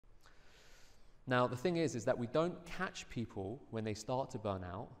Now, the thing is that we don't catch people when they start to burn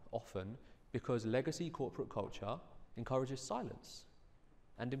out often because legacy corporate culture encourages silence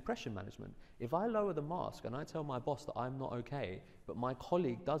and impression management. If I lower the mask and I tell my boss that I'm not okay, but my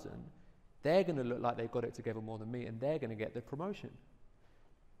colleague doesn't, they're going to look like they've got it together more than me, and they're going to get the promotion.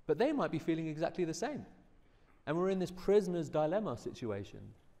 But they might be feeling exactly the same. And we're in this prisoner's dilemma situation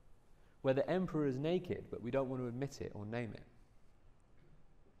where the emperor is naked, but we don't want to admit it or name it.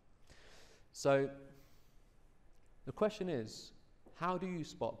 So the question is, how do you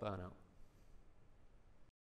spot burnout?